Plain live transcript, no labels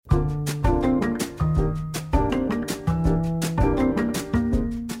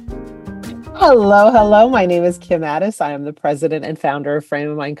Hello, hello. My name is Kim Addis. I am the president and founder of Frame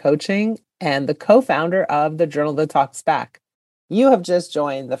of Mind Coaching and the co-founder of the Journal That Talks Back. You have just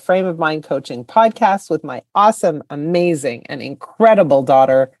joined the Frame of Mind Coaching podcast with my awesome, amazing, and incredible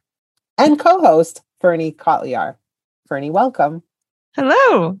daughter and co-host, Fernie Kotlyar. Fernie, welcome.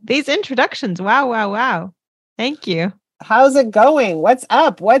 Hello. These introductions. Wow. Thank you. How's it going? What's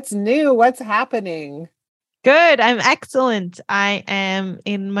up? What's new? What's happening? Good. I'm excellent. I am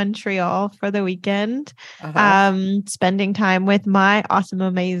in Montreal for the weekend, spending time with my awesome,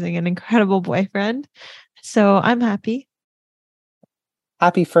 amazing, and incredible boyfriend. So I'm happy.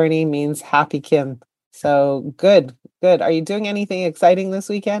 Happy Fernie means happy Kim. So good. Are you doing anything exciting this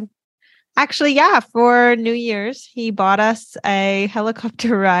weekend? Actually, yeah. For New Year's, he bought us a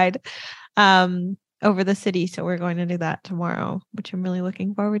helicopter ride over the city. So we're going to do that tomorrow, which I'm really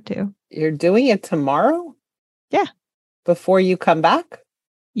looking forward to. You're doing it tomorrow? Yeah. Before you come back?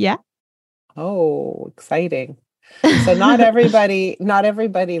 Yeah. Oh, exciting. So not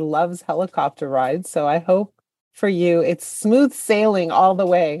everybody loves helicopter rides. So I hope for you, it's smooth sailing all the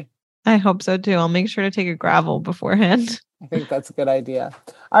way. I hope so too. I'll make sure to take a gravel beforehand. I think that's a good idea.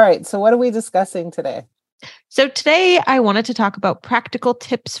 All right. So what are we discussing today? So today I wanted to talk about practical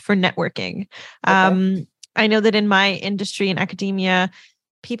tips for networking. Okay. I know that in my industry in academia,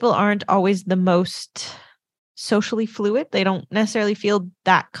 people aren't always the most socially fluid. They don't necessarily feel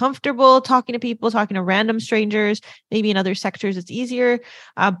that comfortable talking to people, talking to random strangers. Maybe in other sectors it's easier,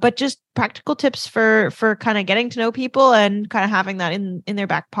 but just practical tips for kind of getting to know people and kind of having that in their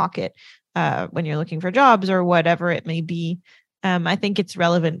back pocket when you're looking for jobs or whatever it may be. I think it's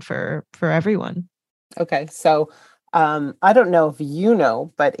relevant for everyone. Okay, so I don't know if you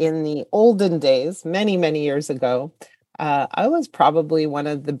know, but in the olden days, many years ago, I was probably one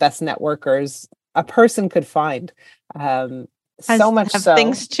of the best networkers a person could find. Have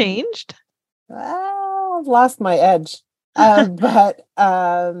things changed? I've lost my edge. But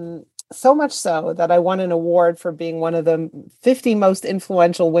so much so that I won an award for being one of the 50 most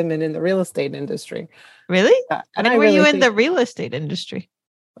influential women in the real estate industry. Really? When were you in the real estate industry?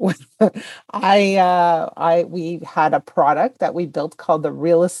 We had a product that we built called the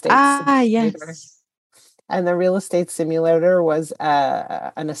Real Estate Simulator. Yes. And the Real Estate Simulator was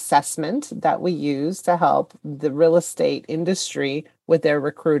an assessment that we used to help the real estate industry with their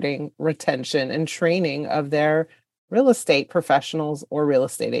recruiting, retention, and training of their real estate professionals or real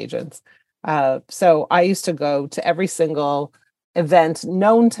estate agents. So I used to go to every single event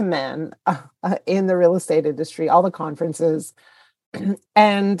known to men in the real estate industry, all the conferences.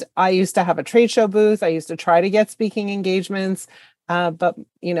 And I used to have a trade show booth. I used to try to get speaking engagements. But,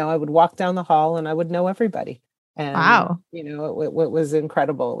 I would walk down the hall and I would know everybody. And, wow. It was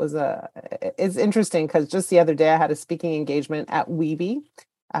incredible. It's interesting because just the other day I had a speaking engagement at Weeby.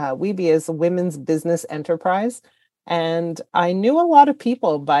 Weeby is a women's business enterprise. And I knew a lot of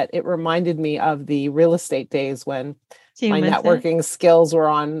people, but it reminded me of the real estate days when my networking skills were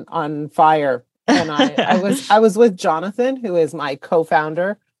on fire. And I was with Jonathan, who is my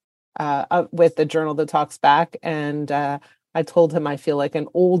co-founder with the Journal That Talks Back. And I told him I feel like an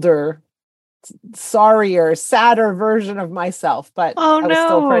older, sorrier, sadder version of myself, but I was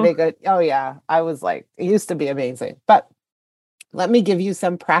still pretty good. Oh yeah, I was like, it used to be amazing. But let me give you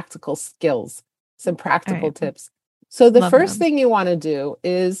some practical skills, some practical tips. So the first thing you want to do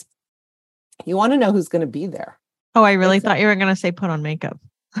is you want to know who's going to be there. Oh, I really thought you were going to say put on makeup.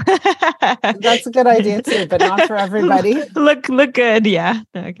 That's a good idea too, but not for everybody. Look good. Yeah.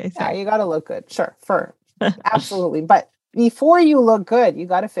 Okay. Sorry. Yeah, you got to look good. Sure. Absolutely. But before you look good, you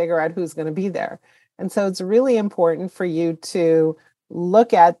got to figure out who's going to be there. And so it's really important for you to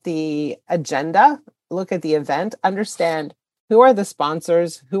look at the agenda, look at the event, understand who are the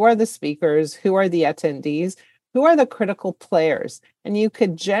sponsors, who are the speakers, who are the attendees, who are the critical players. And you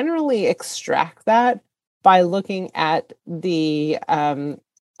could generally extract that by looking at the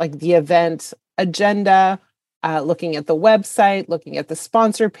the event agenda, looking at the website, looking at the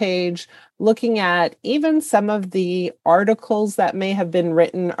sponsor page, looking at even some of the articles that may have been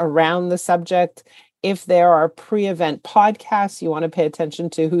written around the subject. If there are pre-event podcasts, you want to pay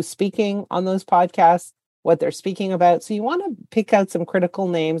attention to who's speaking on those podcasts, what they're speaking about. So you want to pick out some critical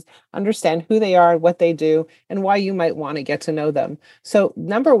names, understand who they are, what they do, and why you might want to get to know them. So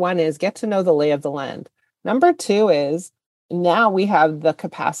number one is get to know the lay of the land. Number two is now we have the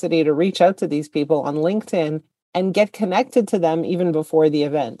capacity to reach out to these people on LinkedIn and get connected to them even before the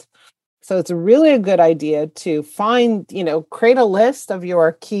event. So it's really a good idea to find, create a list of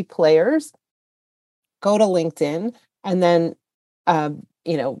your key players, go to LinkedIn, and then,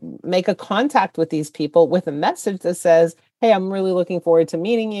 make a contact with these people with a message that says, hey, I'm really looking forward to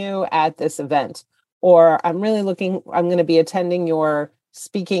meeting you at this event, or I'm going to be attending your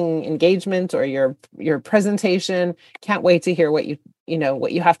speaking engagement or your presentation. Can't wait to hear what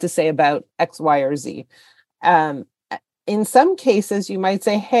what you have to say about X, Y, or Z. Um, in some cases, you might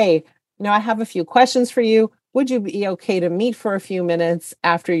say, hey, I have a few questions for you. Would you be okay to meet for a few minutes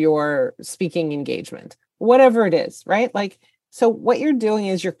after your speaking engagement? Whatever it is, right? Like, so what you're doing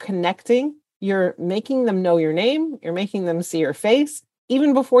is you're connecting, you're making them know your name, you're making them see your face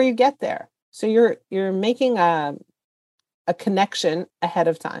even before you get there. So you're making a connection ahead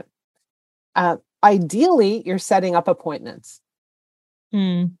of time. Ideally, you're setting up appointments.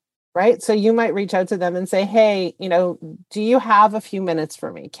 Right? So you might reach out to them and say, hey, do you have a few minutes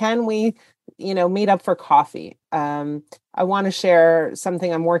for me? Can we, meet up for coffee? I want to share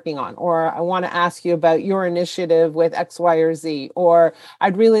something I'm working on, or I want to ask you about your initiative with X, Y, or Z, or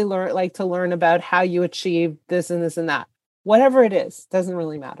I'd really like to learn about how you achieved this and this and that. Whatever it is, doesn't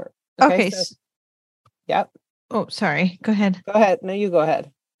really matter. Okay. So, yep. Oh, sorry. Go ahead. Go ahead. No, you go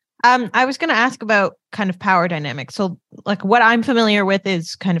ahead. I was going to ask about kind of power dynamics. So like what I'm familiar with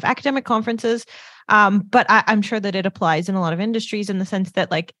is kind of academic conferences. But I'm sure that it applies in a lot of industries in the sense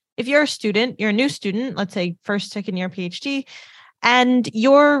that like, if you're a student, you're a new student, let's say first, second year PhD, and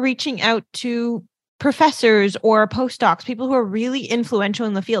you're reaching out to professors or postdocs, people who are really influential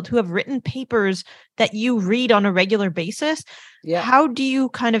in the field, who have written papers that you read on a regular basis. Yeah. How do you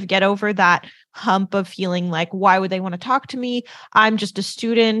kind of get over that hump of feeling like, why would they want to talk to me? I'm just a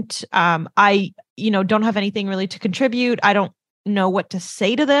student. I, don't have anything really to contribute. I don't know what to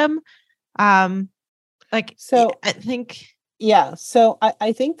say to them. So I think. Yeah. So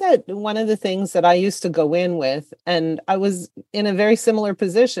I think that one of the things that I used to go in with, and I was in a very similar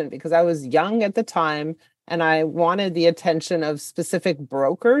position because I was young at the time and I wanted the attention of specific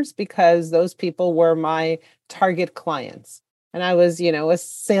brokers because those people were my target clients. And I was, a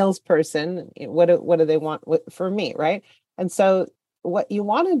salesperson. What do they want for me, right? And so what you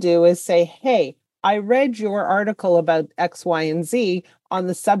want to do is say, hey, I read your article about X, Y, and Z on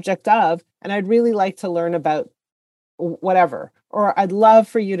the subject of, and I'd really like to learn about whatever, or I'd love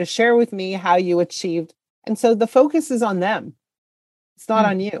for you to share with me how you achieved. And so the focus is on them. It's not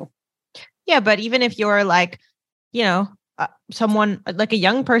on you. Yeah. But even if you're like, someone like a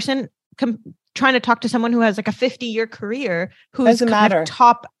young person trying to talk to someone who has like a 50-year career, who's kind of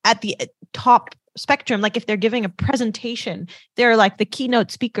top at the top spectrum, like if they're giving a presentation, they're like the keynote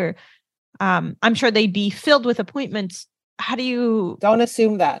speaker. I'm sure they'd be filled with appointments. How do you... Don't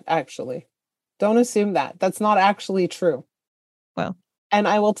assume that, actually. Don't assume that. That's not actually true. Well, and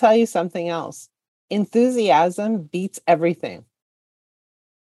I will tell you something else. Enthusiasm beats everything.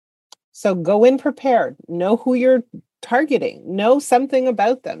 So go in prepared. Know who you're targeting. Know something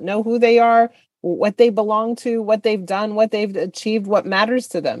about them. Know who they are, what they belong to, what they've done, what they've achieved, what matters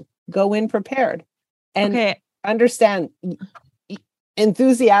to them. Go in prepared. And understand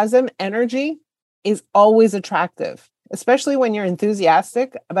enthusiasm, energy is always attractive, especially when you're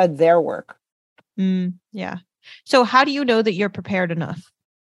enthusiastic about their work. Yeah. So how do you know that you're prepared enough?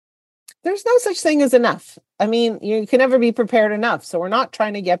 There's no such thing as enough. I mean, you can never be prepared enough. So we're not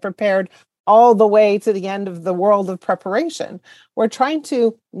trying to get prepared all the way to the end of the world of preparation. We're trying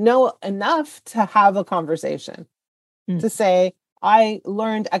to know enough to have a conversation, to say, I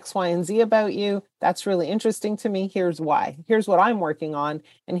learned X, Y, and Z about you. That's really interesting to me. Here's why. Here's what I'm working on.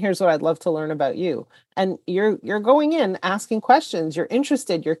 And here's what I'd love to learn about you. And you're going in asking questions. You're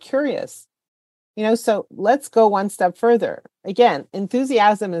interested. You're curious. So let's go one step further. Again,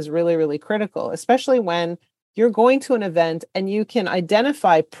 enthusiasm is really, really critical, especially when you're going to an event and you can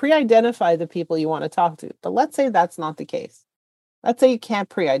pre-identify the people you want to talk to. But let's say that's not the case. Let's say you can't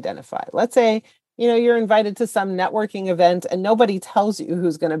pre-identify. Let's say, you're invited to some networking event and nobody tells you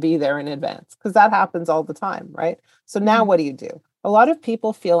who's going to be there in advance, because that happens all the time, right? So now what do you do? A lot of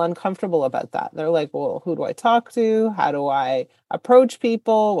people feel uncomfortable about that. They're like, well, who do I talk to? How do I approach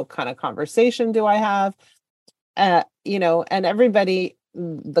people? What kind of conversation do I have? And everybody,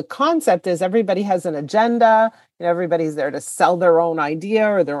 the concept is everybody has an agenda. Everybody's there to sell their own idea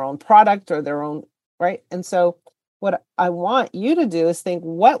or their own product or their own, right? And so what I want you to do is think,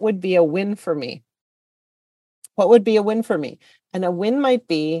 what would be a win for me? What would be a win for me? And a win might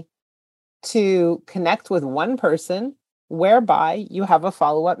be to connect with one person whereby you have a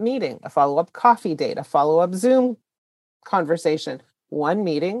follow-up meeting, a follow-up coffee date, a follow-up Zoom conversation, one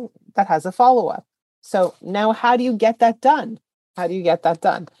meeting that has a follow-up. So now how do you get that done? How do you get that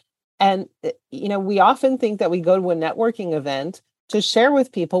done? And, we often think that we go to a networking event to share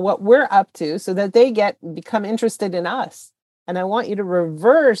with people what we're up to so that they become interested in us. And I want you to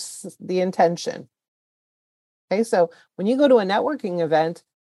reverse the intention. Okay. So when you go to a networking event,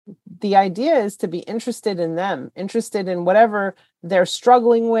 the idea is to be interested in them, interested in whatever they're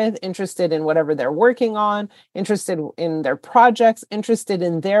struggling with, interested in whatever they're working on, interested in their projects, interested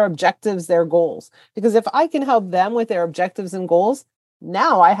in their objectives, their goals. Because if I can help them with their objectives and goals,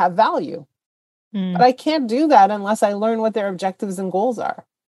 now I have value. But I can't do that unless I learn what their objectives and goals are.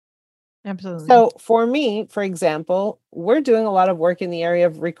 Absolutely. So for me, for example, we're doing a lot of work in the area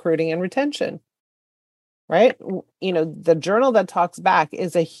of recruiting and retention, right? The Journal That Talks Back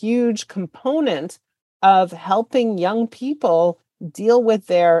is a huge component of helping young people deal with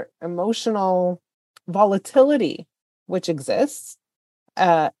their emotional volatility, which exists,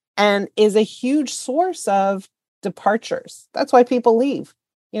 and is a huge source of departures. That's why people leave.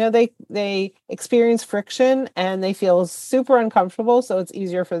 They experience friction and they feel super uncomfortable, so it's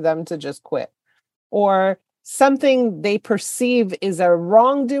easier for them to just quit. Or something they perceive is a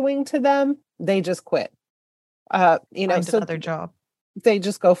wrongdoing to them, they just quit. Find another job. They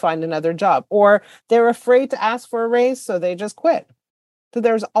just go find another job. Or they're afraid to ask for a raise, so they just quit. So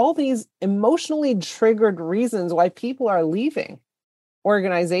there's all these emotionally triggered reasons why people are leaving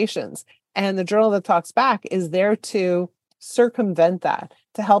organizations. And the Journal That Talks Back is there to circumvent that,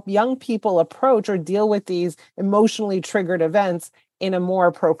 to help young people approach or deal with these emotionally triggered events in a more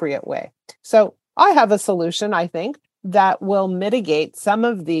appropriate way. So I have a solution, I think, that will mitigate some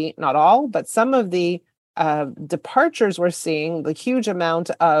of the, not all, but some of the departures we're seeing, the huge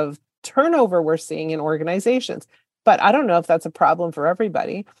amount of turnover we're seeing in organizations. But I don't know if that's a problem for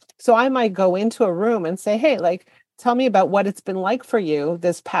everybody. So I might go into a room and say, hey, tell me about what it's been like for you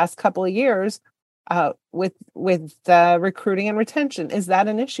this past couple of years with recruiting and retention. Is that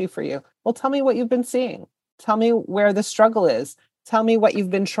an issue for you? Well, tell me what you've been seeing. Tell me where the struggle is. Tell me what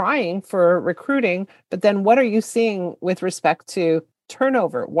you've been trying for recruiting, but then what are you seeing with respect to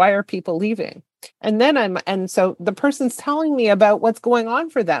turnover? Why are people leaving? And so the person's telling me about what's going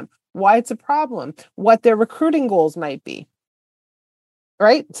on for them, why it's a problem, what their recruiting goals might be.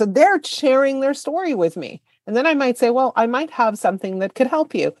 Right? So they're sharing their story with me. And then I might say, well, I might have something that could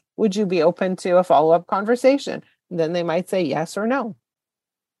help you. Would you be open to a follow-up conversation? And then they might say yes or no.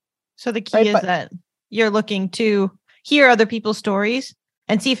 So the key is that you're looking to hear other people's stories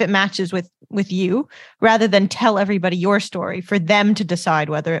and see if it matches with you, rather than tell everybody your story for them to decide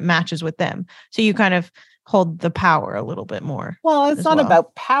whether it matches with them. So you kind of hold the power a little bit more. Well, it's not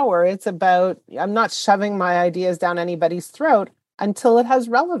about power. It's about, I'm not shoving my ideas down anybody's throat until it has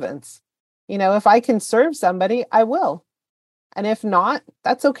relevance. If I can serve somebody, I will. And if not,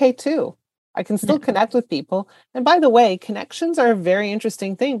 that's okay too. I can still connect with people. And by the way, connections are a very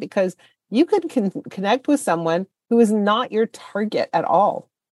interesting thing, because you could connect with someone who is not your target at all,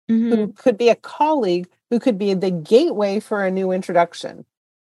 who could be a colleague, who could be the gateway for a new introduction.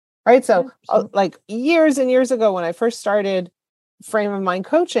 Right. So like years and years ago, when I first started Frame of Mind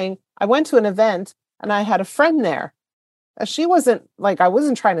coaching, I went to an event and I had a friend there. She wasn't I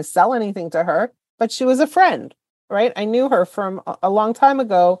wasn't trying to sell anything to her, but she was a friend. Right. I knew her from a long time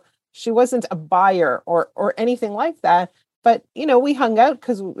ago. She wasn't a buyer or anything like that. But, we hung out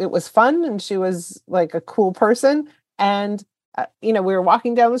because it was fun and she was like a cool person. And, we were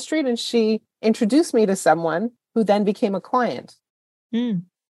walking down the street and she introduced me to someone who then became a client.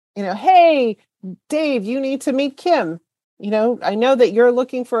 Hey, Dave, you need to meet Kim. I know that you're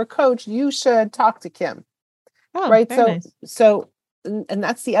looking for a coach. You should talk to Kim. Oh, right. Nice. So, and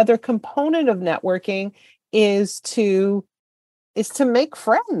that's the other component of networking is to make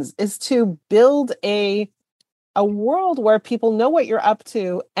friends, is to build a world where people know what you're up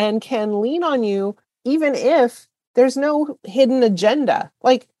to and can lean on you, even if there's no hidden agenda.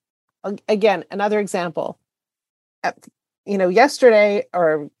 Again, another example, yesterday,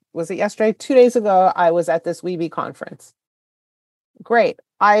 or was it yesterday? 2 days ago, I was at this Weeby conference. Great.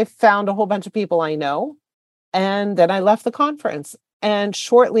 I found a whole bunch of people I know, and then I left the conference. And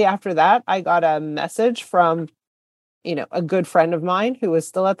shortly after that, I got a message from, a good friend of mine who was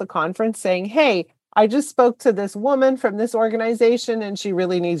still at the conference saying, hey, I just spoke to this woman from this organization and she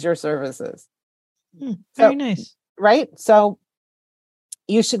really needs your services. Very nice. Right. So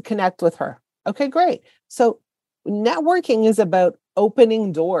you should connect with her. Okay, great. So networking is about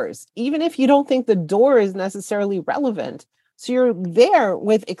opening doors, even if you don't think the door is necessarily relevant. So you're there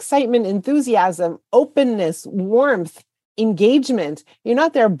with excitement, enthusiasm, openness, warmth, engagement. You're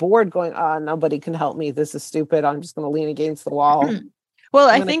not there bored going, nobody can help me. This is stupid. I'm just going to lean against the wall. Well,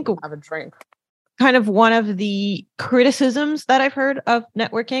 I think have a drink. Kind of one of the criticisms that I've heard of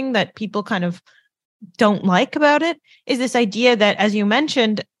networking that people kind of don't like about it is this idea that, as you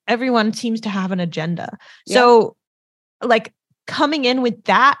mentioned, everyone seems to have an agenda. Yeah. So coming in with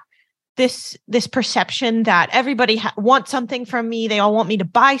that this perception that everybody wants something from me. They all want me to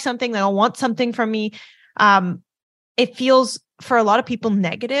buy something. They all want something from me. It feels for a lot of people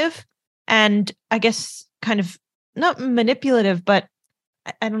negative, and I guess kind of not manipulative, but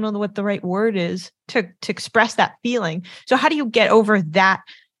I don't know what the right word is to express that feeling. So how do you get over that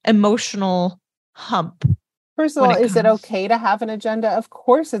emotional hump? First of all, is it okay to have an agenda? Of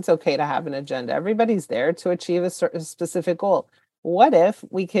course it's okay to have an agenda. Everybody's there to achieve a certain specific goal. What if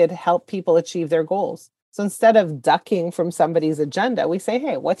we could help people achieve their goals? So instead of ducking from somebody's agenda, we say,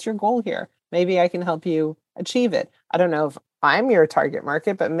 hey, what's your goal here? Maybe I can help you achieve it. I don't know if I'm your target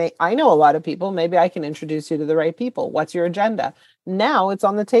market, but I know a lot of people. Maybe I can introduce you to the right people. What's your agenda? Now it's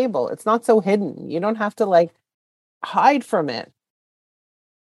on the table. It's not so hidden. You don't have to like hide from it.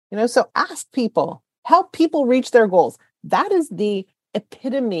 So ask people, help people reach their goals. That is the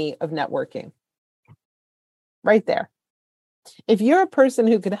epitome of networking right there. If you're a person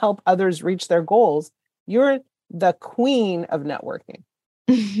who can help others reach their goals, you're the queen of networking.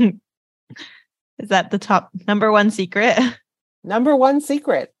 Is that the top number one secret? Number one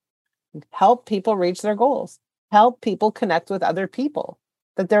secret. Help people reach their goals. Help people connect with other people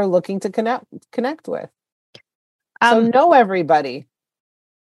that they're looking to connect with. So know everybody.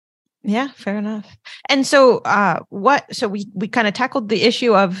 Yeah, fair enough. And so so we kind of tackled the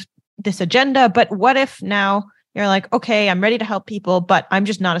issue of this agenda, but what if now you're like, okay, I'm ready to help people, but I'm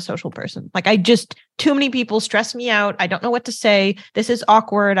just not a social person. Like too many people stress me out. I don't know what to say. This is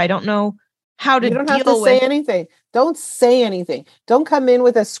awkward. I don't know how to deal with. You don't have to say anything. Don't say anything. Don't come in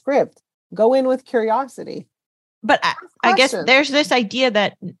with a script. Go in with curiosity. But I guess there's this idea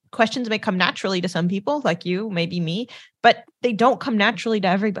that questions may come naturally to some people, like you, maybe me, but they don't come naturally to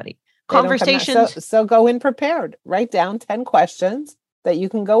everybody. Conversations. So go in prepared. Write down 10 questions that you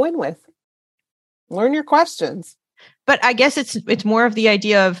can go in with. Learn your questions. But I guess it's more of the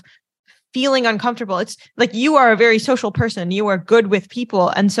idea of feeling uncomfortable. It's like you are a very social person. You are good with people.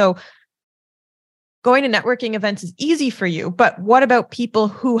 And so going to networking events is easy for you. But what about people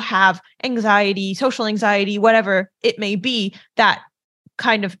who have anxiety, social anxiety, whatever it may be, that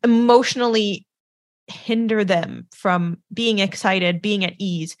kind of emotionally hinder them from being excited, being at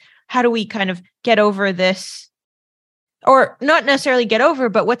ease? How do we kind of get over this? Or not necessarily get over,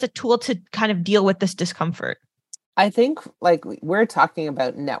 but what's a tool to kind of deal with this discomfort? I think like we're talking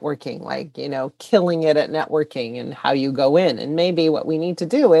about networking, like, killing it at networking and how you go in. And maybe what we need to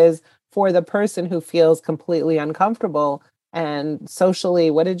do is for the person who feels completely uncomfortable and socially,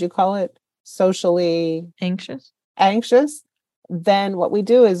 what did you call it? Socially anxious, then what we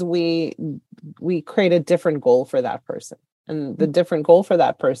do is we create a different goal for that person. And the different goal for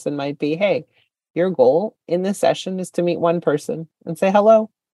that person might be, hey, your goal in this session is to meet one person and say hello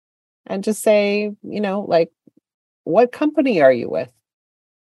and just say, like, what company are you with?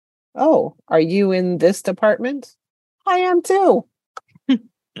 Oh, are you in this department? I am too.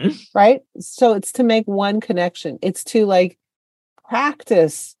 Right? So it's to make one connection. It's to like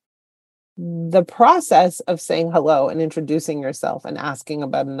practice the process of saying hello and introducing yourself and asking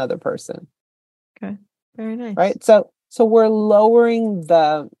about another person. Okay. Very nice. Right? So we're lowering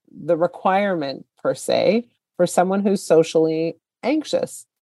the requirement per se for someone who's socially anxious.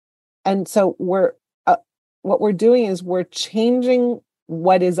 And so what we're doing is we're changing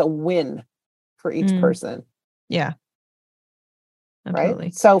what is a win for each person. Yeah. Absolutely.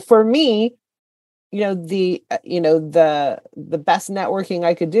 Right. So for me, the best networking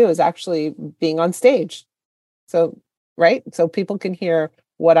I could do is actually being on stage. So, right. So people can hear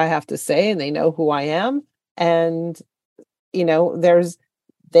what I have to say and they know who I am. And,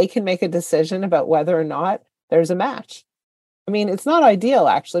 they can make a decision about whether or not there's a match. I mean, it's not ideal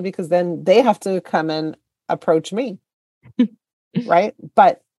actually, because then they have to come and approach me. Right.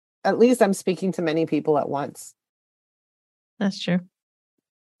 But at least I'm speaking to many people at once. That's true.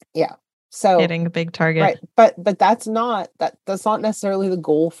 Yeah. So hitting a big target. Right. But that's not necessarily the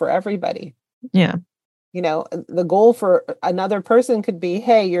goal for everybody. Yeah. The goal for another person could be,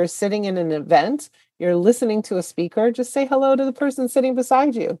 hey, you're sitting in an event, you're listening to a speaker, just say hello to the person sitting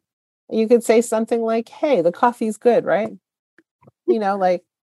beside you. You could say something like, hey, the coffee's good, right? Like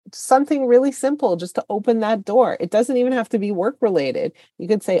something really simple just to open that door. It doesn't even have to be work related. You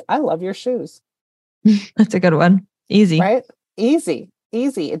could say, I love your shoes. That's a good one. Easy. Right? Easy.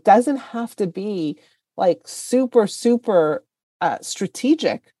 It doesn't have to be like super, super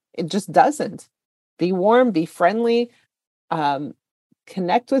strategic. It just doesn't. Be warm, be friendly,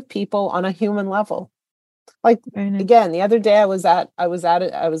 connect with people on a human level. Like again, the other day I was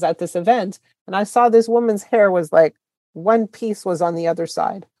at this event and I saw this woman's hair was like, one piece was on the other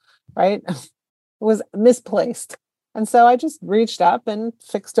side, right? It was misplaced. And so I just reached up and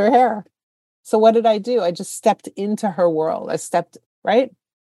fixed her hair. So what did I do? I just stepped into her world. I stepped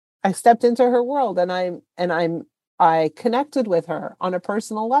into her world, and I connected with her on a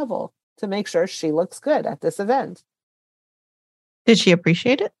personal level to make sure she looks good at this event. Did she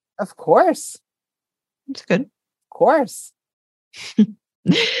appreciate it? Of course. That's good. Of course.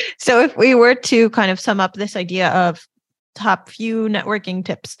 So if we were to kind of sum up this idea of top few networking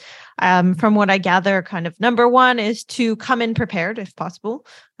tips, from what I gather, kind of number one is to come in prepared if possible,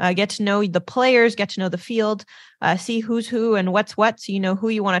 get to know the players, get to know the field, see who's who and what's what, so you know who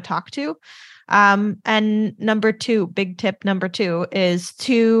you want to talk to. And number two, big tip number two is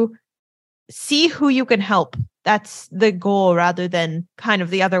to see who you can help. That's the goal rather than kind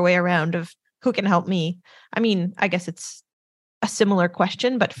of the other way around of who can help me. I mean, I guess it's a similar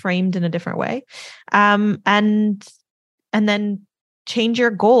question, but framed in a different way. And then change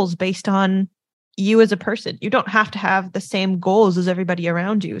your goals based on you as a person. You don't have to have the same goals as everybody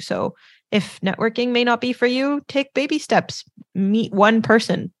around you. So if networking may not be for you, take baby steps, meet one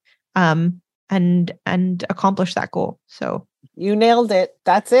person, and accomplish that goal. So you nailed it.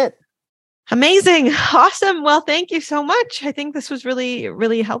 That's it. Amazing. Awesome. Well, thank you so much. I think this was really,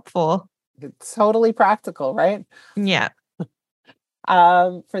 really helpful. It's totally practical, right? Yeah.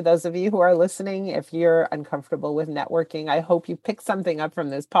 For those of you who are listening, if you're uncomfortable with networking, I hope you pick something up from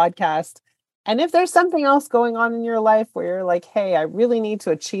this podcast. And if there's something else going on in your life where you're like, hey, I really need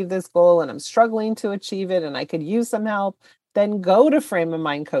to achieve this goal and I'm struggling to achieve it and I could use some help, then go to Frame of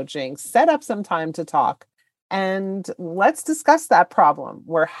Mind Coaching, set up some time to talk, and let's discuss that problem.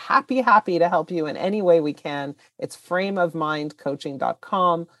 We're happy to help you in any way we can. It's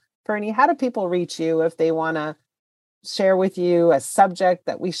frameofmindcoaching.com. Fernie, how do people reach you if they want to share with you a subject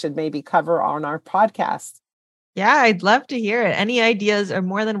that we should maybe cover on our podcast? Yeah, I'd love to hear it. Any ideas are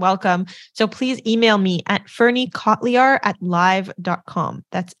more than welcome. So please email me at ferniekotlyar@live.com.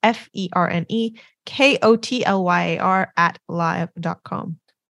 That's FernieKotlyar@live.com.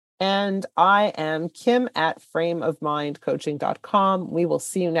 And I am Kim at frameofmindcoaching.com. We will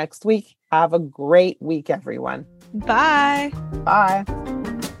see you next week. Have a great week, everyone. Bye. Bye.